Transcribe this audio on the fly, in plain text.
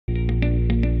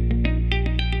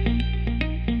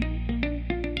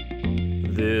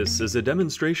This is a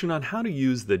demonstration on how to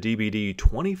use the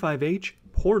DBD-25H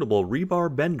portable rebar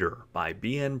bender by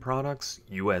BN Products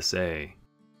USA.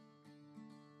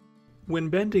 When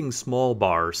bending small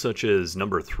bars such as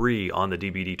number 3 on the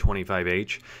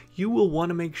DBD-25H, you will want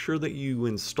to make sure that you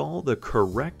install the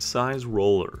correct size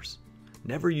rollers.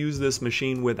 Never use this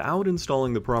machine without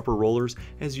installing the proper rollers,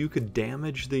 as you could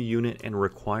damage the unit and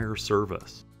require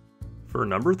service. For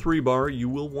number 3 bar, you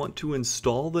will want to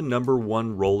install the number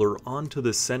 1 roller onto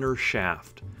the center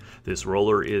shaft. This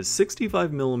roller is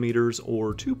 65mm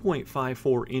or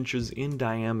 2.54 inches in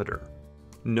diameter.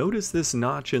 Notice this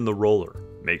notch in the roller.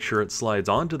 Make sure it slides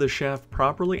onto the shaft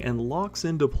properly and locks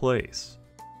into place.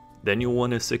 Then you'll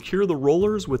want to secure the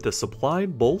rollers with the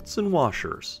supplied bolts and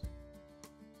washers.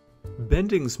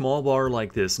 Bending small bar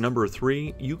like this number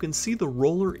 3, you can see the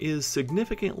roller is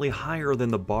significantly higher than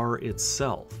the bar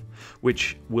itself,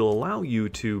 which will allow you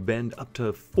to bend up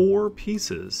to 4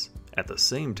 pieces at the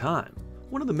same time,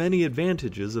 one of the many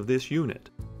advantages of this unit.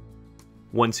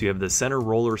 Once you have the center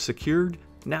roller secured,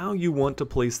 now you want to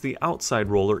place the outside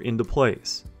roller into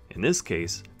place. In this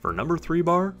case, for number 3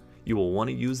 bar, you will want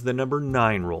to use the number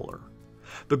 9 roller.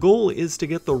 The goal is to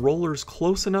get the rollers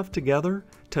close enough together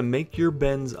to make your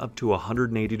bends up to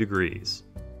 180 degrees.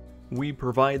 We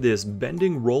provide this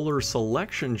bending roller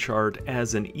selection chart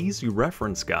as an easy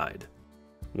reference guide.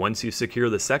 Once you secure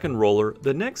the second roller,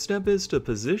 the next step is to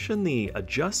position the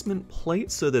adjustment plate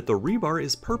so that the rebar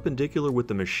is perpendicular with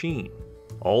the machine.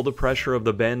 All the pressure of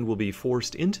the bend will be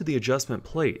forced into the adjustment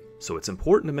plate, so it's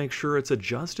important to make sure it's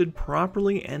adjusted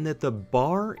properly and that the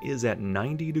bar is at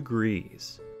 90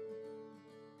 degrees.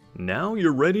 Now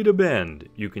you're ready to bend.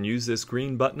 You can use this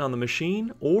green button on the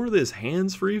machine or this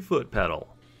hands-free foot pedal.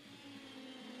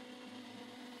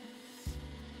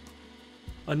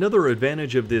 Another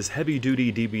advantage of this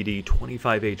heavy-duty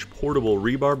DBD-25H portable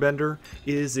rebar bender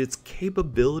is its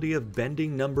capability of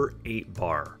bending number 8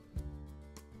 bar.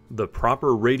 The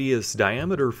proper radius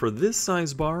diameter for this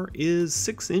size bar is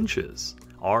 6 inches.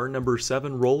 Our number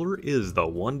 7 roller is the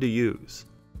one to use.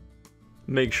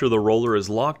 Make sure the roller is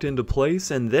locked into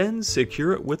place and then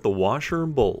secure it with the washer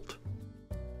and bolt.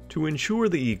 To ensure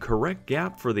the correct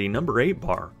gap for the number 8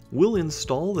 bar, we'll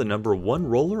install the number 1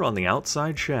 roller on the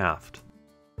outside shaft.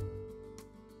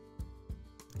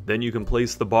 Then you can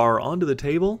place the bar onto the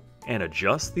table and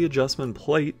adjust the adjustment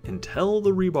plate until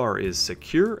the rebar is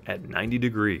secure at 90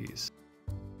 degrees.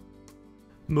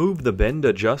 Move the bend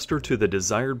adjuster to the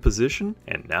desired position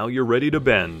and now you're ready to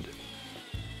bend.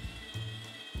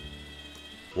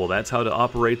 Well, that's how to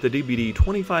operate the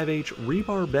DBD-25H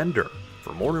rebar bender.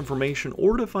 For more information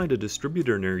or to find a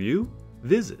distributor near you,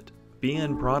 visit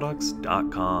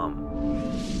bnproducts.com.